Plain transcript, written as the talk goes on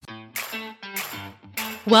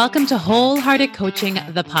Welcome to Wholehearted Coaching,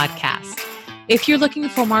 the podcast. If you're looking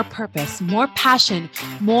for more purpose, more passion,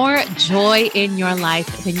 more joy in your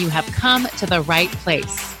life, then you have come to the right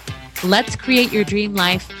place. Let's create your dream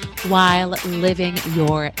life while living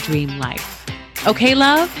your dream life. Okay,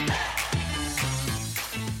 love?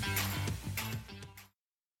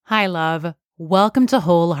 Hi, love. Welcome to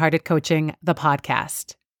Wholehearted Coaching, the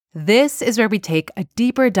podcast. This is where we take a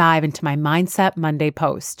deeper dive into my Mindset Monday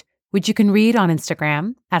post, which you can read on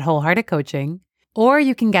Instagram at Wholehearted Coaching, or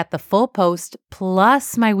you can get the full post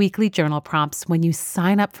plus my weekly journal prompts when you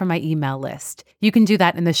sign up for my email list. You can do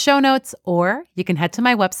that in the show notes, or you can head to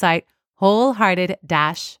my website,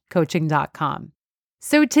 wholehearted-coaching.com.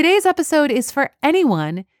 So today's episode is for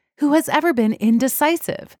anyone who has ever been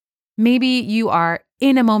indecisive. Maybe you are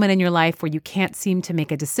in a moment in your life where you can't seem to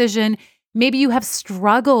make a decision. Maybe you have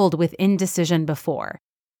struggled with indecision before.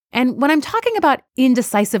 And when I'm talking about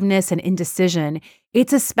indecisiveness and indecision,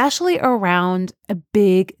 it's especially around a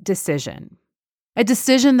big decision. A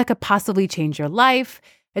decision that could possibly change your life,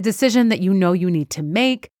 a decision that you know you need to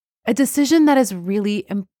make, a decision that is really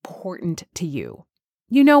important to you.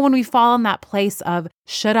 You know, when we fall in that place of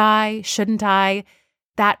should I, shouldn't I,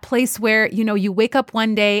 that place where, you wake up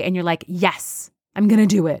one day and you're like, yes, I'm going to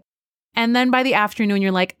do it. And then by the afternoon,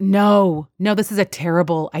 you're like, no, this is a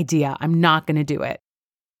terrible idea. I'm not going to do it.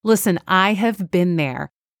 Listen, I have been there,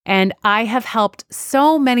 and I have helped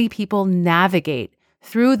so many people navigate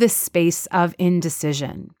through this space of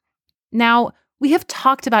indecision. Now, we have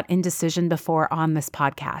talked about indecision before on this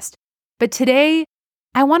podcast, but today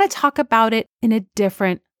I want to talk about it in a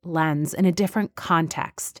different lens, in a different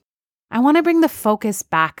context. I want to bring the focus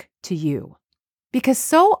back to you, because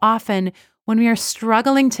so often when we are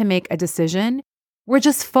struggling to make a decision, we're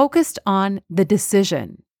just focused on the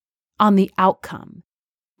decision, on the outcome.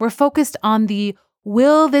 We're focused on the,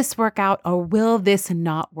 will this work out or will this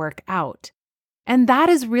not work out? And that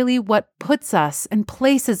is really what puts us and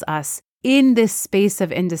places us in this space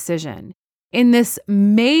of indecision, in this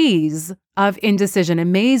maze of indecision, a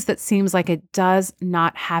maze that seems like it does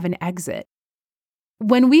not have an exit.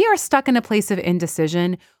 When we are stuck in a place of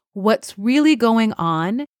indecision, what's really going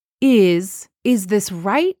on is this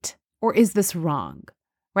right or is this wrong?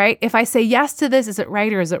 Right? If I say yes to this, is it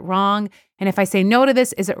right or is it wrong? And if I say no to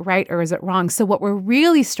this, is it right or is it wrong? So what we're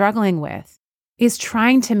really struggling with is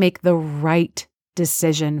trying to make the right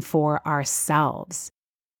decision for ourselves.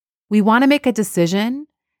 We want to make a decision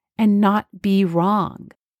and not be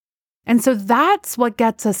wrong. And so that's what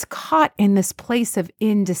gets us caught in this place of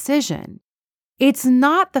indecision. It's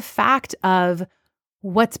not the fact of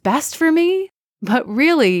what's best for me, but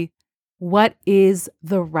really, what is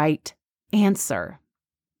the right answer?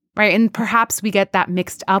 Right? And perhaps we get that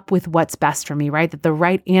mixed up with what's best for me, right? That the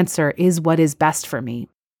right answer is what is best for me.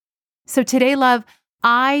 So today, love,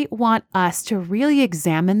 I want us to really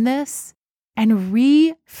examine this and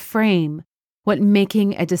reframe what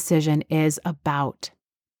making a decision is about.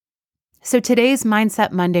 So today's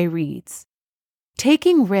Mindset Monday reads,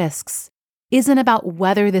 taking risks isn't about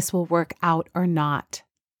whether this will work out or not.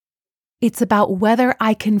 It's about whether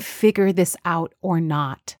I can figure this out or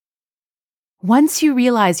not. Once you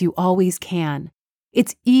realize you always can,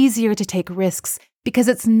 it's easier to take risks because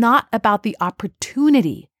it's not about the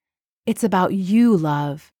opportunity. It's about you,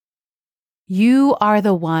 love. You are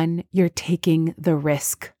the one you're taking the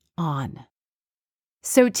risk on.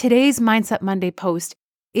 So today's Mindset Monday post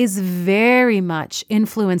is very much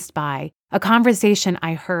influenced by a conversation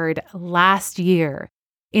I heard last year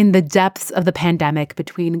in the depths of the pandemic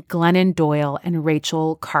between Glennon Doyle and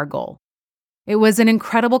Rachel Cargle. It was an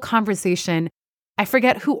incredible conversation. I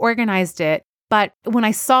forget who organized it, but when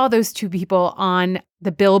I saw those two people on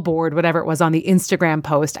the billboard, whatever it was on the Instagram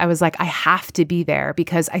post, I was like, I have to be there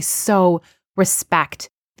because I so respect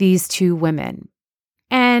these two women.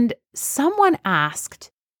 And someone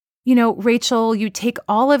asked, Rachel, you take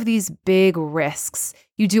all of these big risks.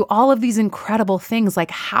 You do all of these incredible things.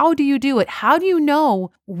 Like, how do you do it? How do you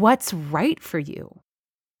know what's right for you?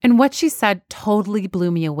 And what she said totally blew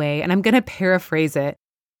me away. And I'm going to paraphrase it.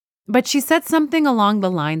 But she said something along the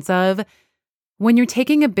lines of, when you're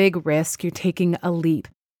taking a big risk, you're taking a leap.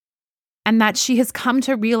 And that she has come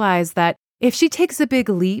to realize that if she takes a big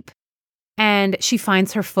leap and she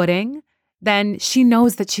finds her footing, then she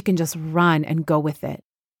knows that she can just run and go with it.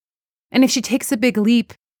 And if she takes a big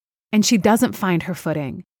leap and she doesn't find her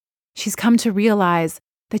footing, she's come to realize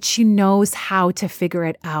that she knows how to figure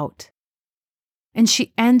it out. And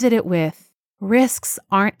she ended it with, risks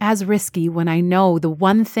aren't as risky when I know the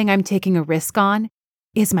one thing I'm taking a risk on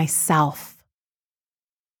is myself.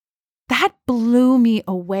 That blew me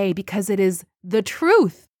away because it is the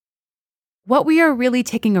truth. what we are really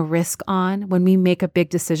taking a risk on when we make a big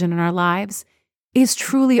decision in our lives is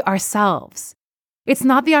truly ourselves. It's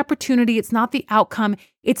not the opportunity, it's not the outcome,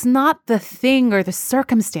 it's not the thing or the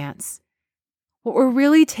circumstance. What we're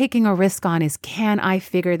really taking a risk on is, can I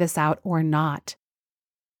figure this out or not?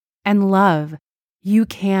 And love, you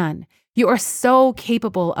can. You are so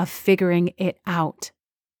capable of figuring it out.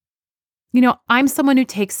 I'm someone who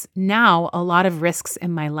takes now a lot of risks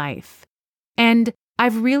in my life. And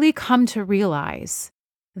I've really come to realize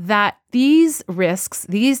that these risks,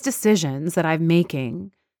 these decisions that I'm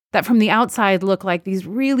making, that from the outside look like these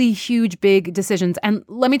really huge, big decisions. And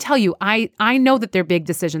let me tell you, I know that they're big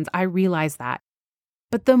decisions. I realize that.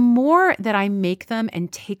 But the more that I make them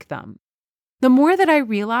and take them, the more that I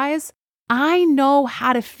realize I know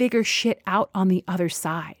how to figure shit out on the other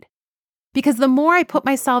side. Because the more I put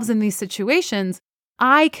myself in these situations,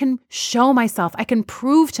 I can show myself, I can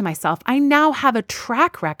prove to myself, I now have a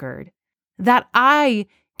track record that I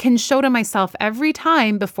can show to myself every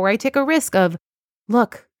time before I take a risk of,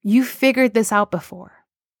 look, you figured this out before.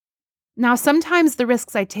 Now, sometimes the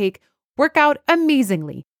risks I take work out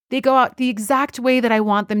amazingly. They go out the exact way that I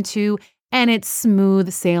want them to, and it's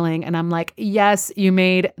smooth sailing. And I'm like, yes, you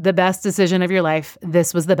made the best decision of your life.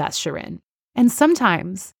 This was the best, Shirin. And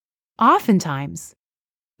sometimes, oftentimes,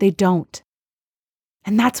 they don't.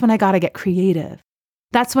 And that's when I got to get creative.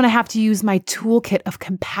 That's when I have to use my toolkit of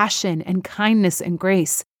compassion and kindness and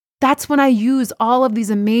grace. That's when I use all of these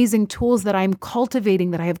amazing tools that I'm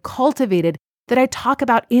cultivating, that I have cultivated, that I talk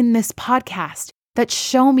about in this podcast, that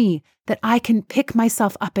show me that I can pick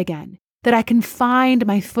myself up again, that I can find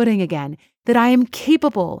my footing again, that I am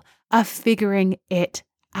capable of figuring it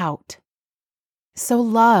out. So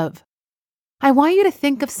love, I want you to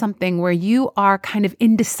think of something where you are kind of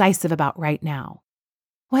indecisive about right now.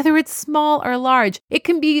 Whether it's small or large, it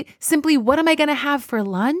can be simply, what am I going to have for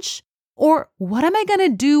lunch? Or what am I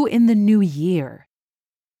going to do in the new year?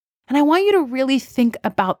 And I want you to really think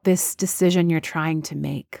about this decision you're trying to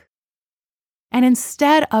make. And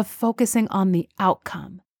instead of focusing on the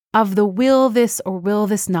outcome of the will this or will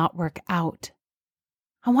this not work out,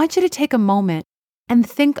 I want you to take a moment and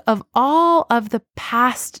think of all of the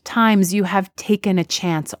past times you have taken a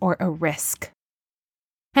chance or a risk.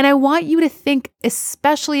 And I want you to think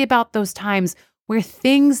especially about those times where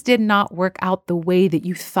things did not work out the way that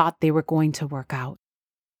you thought they were going to work out.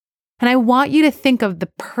 And I want you to think of the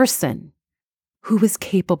person who was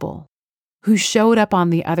capable, who showed up on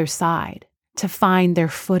the other side to find their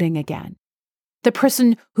footing again. The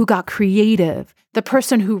person who got creative, the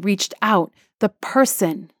person who reached out, the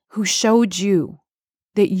person who showed you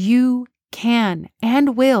that you can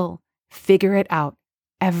and will figure it out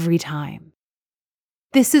every time.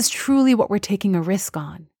 This is truly what we're taking a risk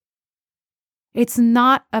on. It's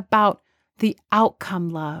not about the outcome,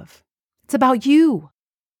 love. It's about you.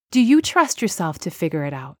 Do you trust yourself to figure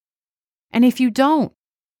it out? And if you don't,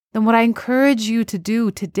 then what I encourage you to do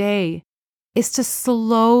today is to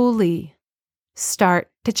slowly start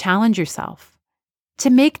to challenge yourself, to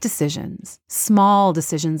make decisions, small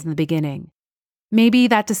decisions in the beginning. Maybe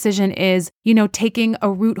that decision is, taking a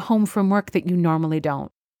route home from work that you normally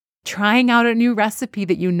don't, trying out a new recipe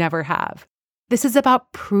that you never have. This is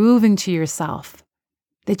about proving to yourself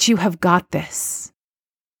that you have got this.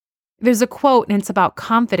 There's a quote, and it's about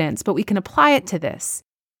confidence, but we can apply it to this.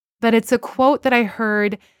 But it's a quote that I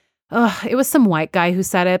heard. It was some white guy who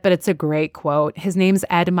said it, but it's a great quote. His name's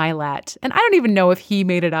Ed Milet. And I don't even know if he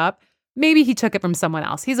made it up. Maybe he took it from someone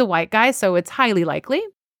else. He's a white guy, so it's highly likely.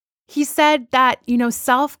 He said that,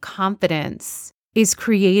 self-confidence is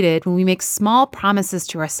created when we make small promises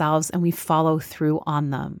to ourselves and we follow through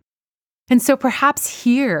on them. And so perhaps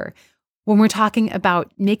here, when we're talking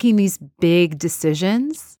about making these big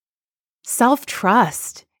decisions,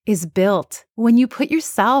 self-trust is built when you put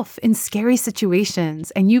yourself in scary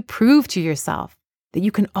situations and you prove to yourself that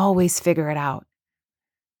you can always figure it out.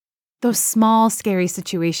 Those small, scary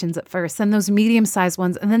situations at first, and those medium-sized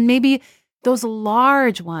ones, and then maybe those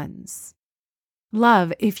large ones.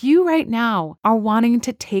 Love, if you right now are wanting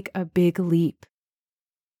to take a big leap,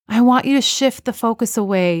 I want you to shift the focus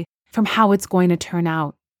away from how it's going to turn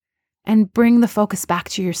out and bring the focus back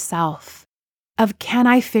to yourself of, can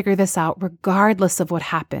I figure this out regardless of what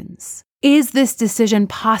happens? Is this decision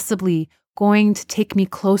possibly going to take me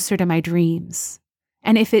closer to my dreams?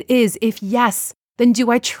 And if it is, if yes, then do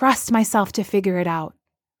I trust myself to figure it out?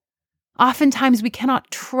 Oftentimes, we cannot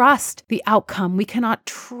trust the outcome. We cannot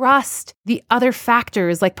trust the other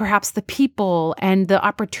factors, like perhaps the people and the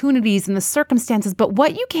opportunities and the circumstances. But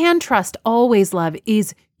what you can trust always, love,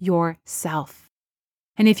 is yourself.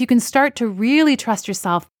 And if you can start to really trust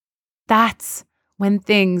yourself, that's when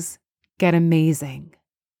things get amazing.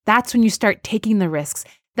 That's when you start taking the risks.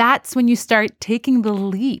 That's when you start taking the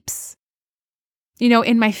leaps.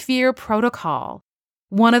 In my fear protocol,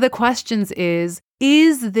 one of the questions is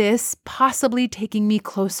this possibly taking me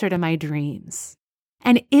closer to my dreams?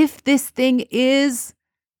 And if this thing is,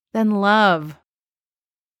 then love.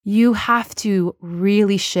 You have to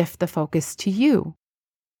really shift the focus to you.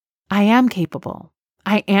 I am capable.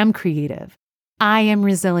 I am creative. I am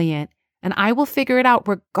resilient. And I will figure it out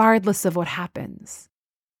regardless of what happens.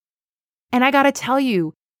 And I got to tell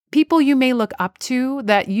you, people you may look up to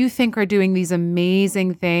that you think are doing these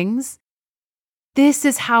amazing things, this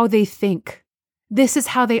is how they think. This is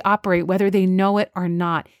how they operate, whether they know it or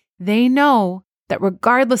not. They know that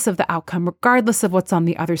regardless of the outcome, regardless of what's on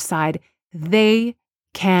the other side, they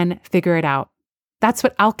can figure it out. That's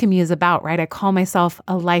what alchemy is about, right? I call myself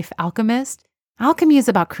a life alchemist. Alchemy is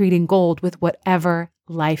about creating gold with whatever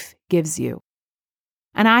life gives you.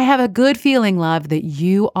 And I have a good feeling, love, that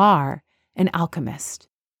you are an alchemist.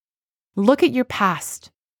 Look at your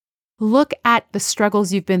past. Look at the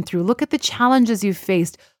struggles you've been through. Look at the challenges you've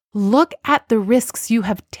faced. Look at the risks you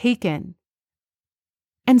have taken.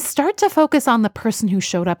 And start to focus on the person who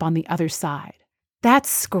showed up on the other side. That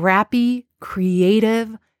scrappy,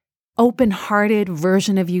 creative, open-hearted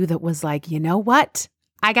version of you that was like, you know what?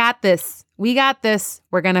 I got this. We got this.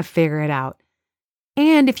 We're going to figure it out.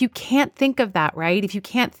 And if you can't think of that, right? If you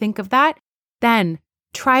can't think of that, then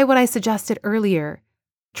try what I suggested earlier.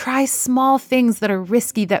 Try small things that are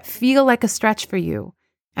risky, that feel like a stretch for you,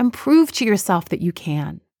 and prove to yourself that you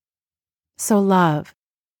can. So love,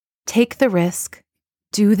 take the risk,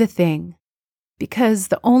 do the thing, because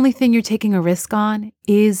the only thing you're taking a risk on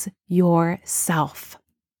is yourself.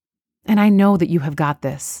 And I know that you have got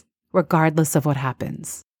this, regardless of what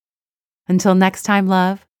happens. Until next time,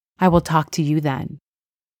 love, I will talk to you then.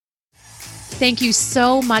 Thank you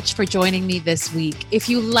so much for joining me this week. If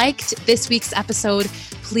you liked this week's episode,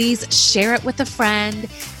 please share it with a friend,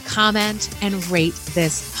 comment, and rate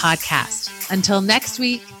this podcast. Until next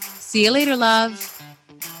week, see you later, love.